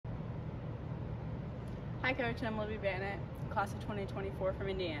Hi Coach, I'm Libby Banet, class of 2024 from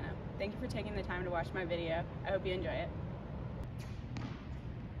Indiana. Thank you for taking the time to watch my video. I hope you enjoy it.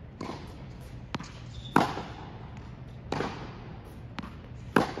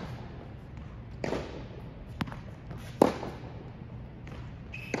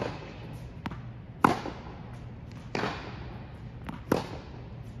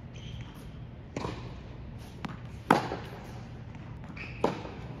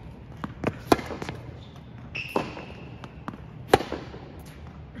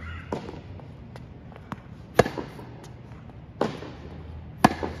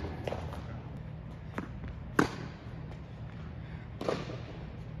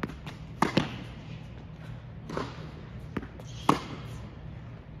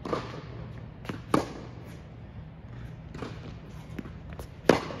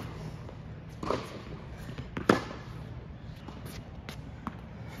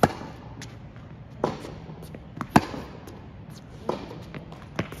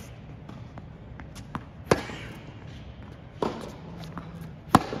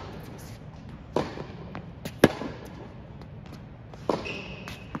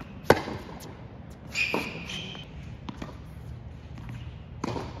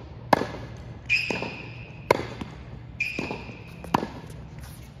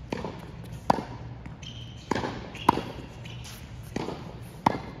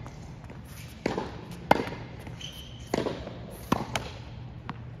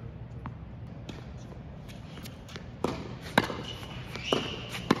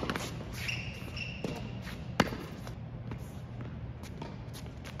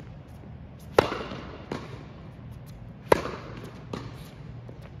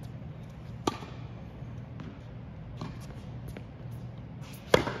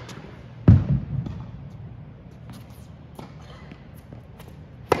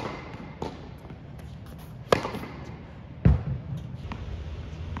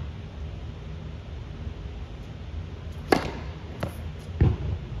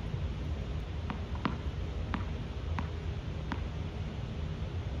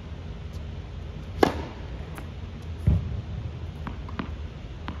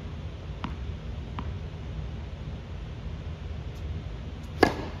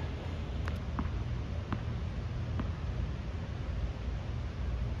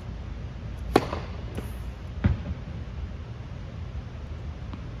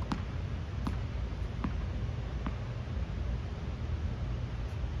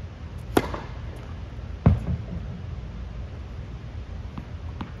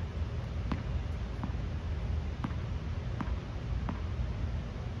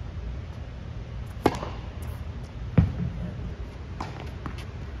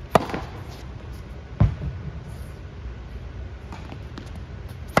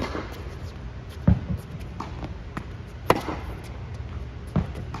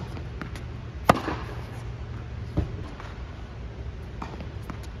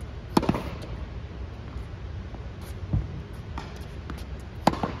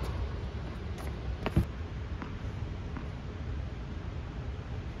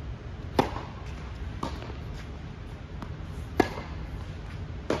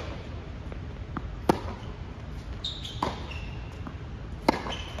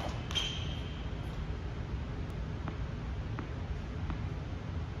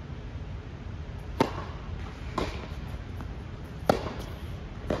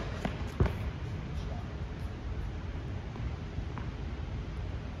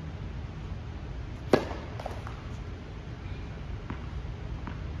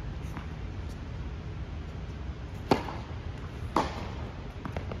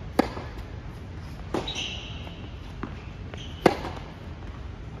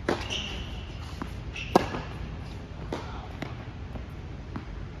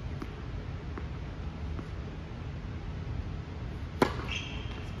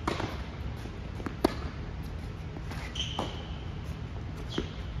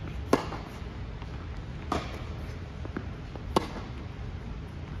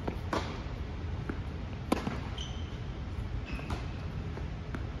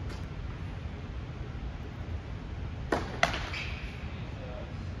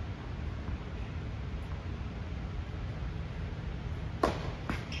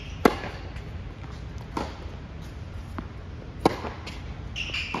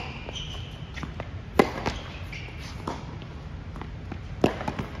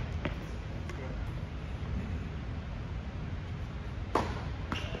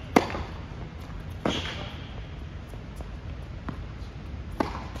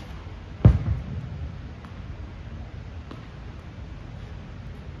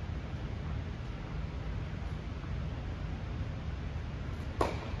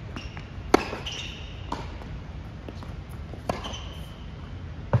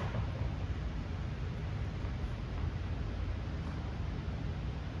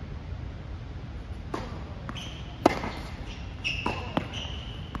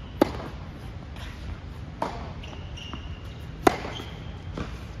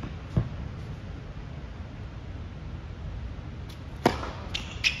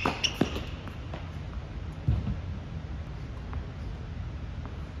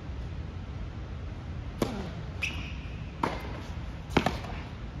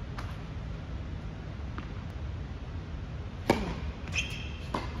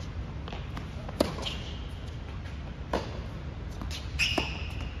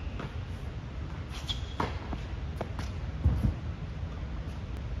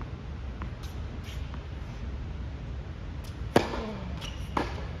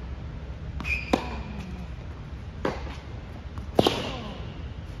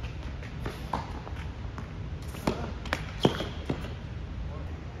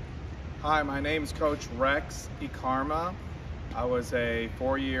 Hi, my name is Coach Rex Ikarma. I was a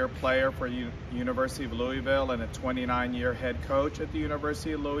 4-year player for University of Louisville and a 29-year head coach at the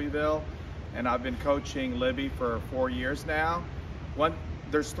University of Louisville. And I've been coaching Libby for 4 years now.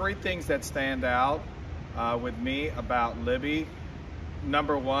 There's 3 things that stand out with me about Libby.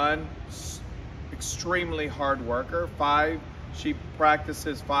 Number 1, extremely hard worker. She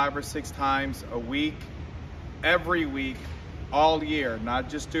practices 5 or 6 times a week, every week, all year, not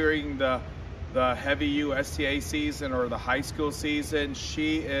just during the heavy USTA season or the high school season.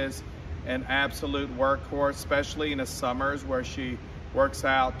 She is an absolute workhorse, especially in the summers where she works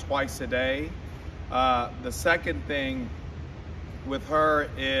out twice a day. The second thing with her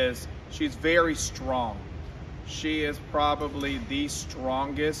is she's very strong. She is probably the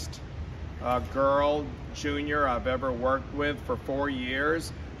strongest girl junior I've ever worked with for 4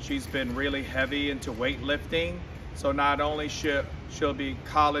 years. She's been really heavy into weightlifting. So not only she'll be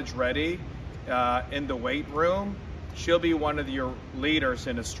college ready in the weight room, she'll be one of your leaders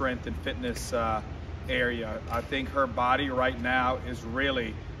in the strength and fitness area. I think her body right now is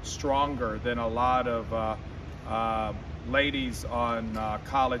really stronger than a lot of ladies on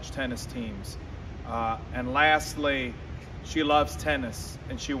college tennis teams. And lastly, she loves tennis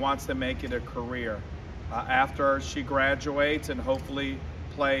and she wants to make it a career. After she graduates and hopefully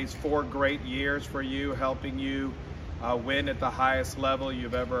plays 4 great years for you, helping you win at the highest level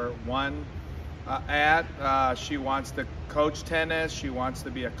you've ever won at. She wants to coach tennis, she wants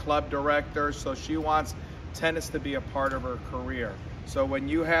to be a club director, so she wants tennis to be a part of her career. So when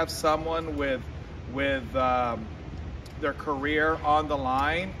you have someone with their career on the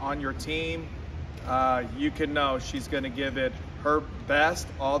line on your team, you can know she's going to give it her best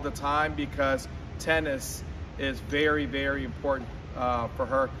all the time, because tennis is very, very important for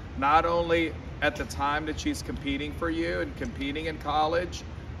her, not only at the time that she's competing for you and competing in college,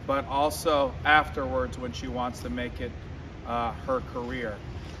 but also afterwards when she wants to make it her career.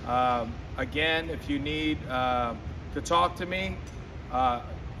 Again, if you need to talk to me,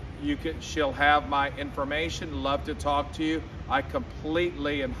 she'll have my information. Love to talk to you. I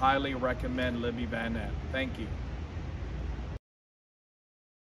completely and highly recommend Libby Banet. Thank you.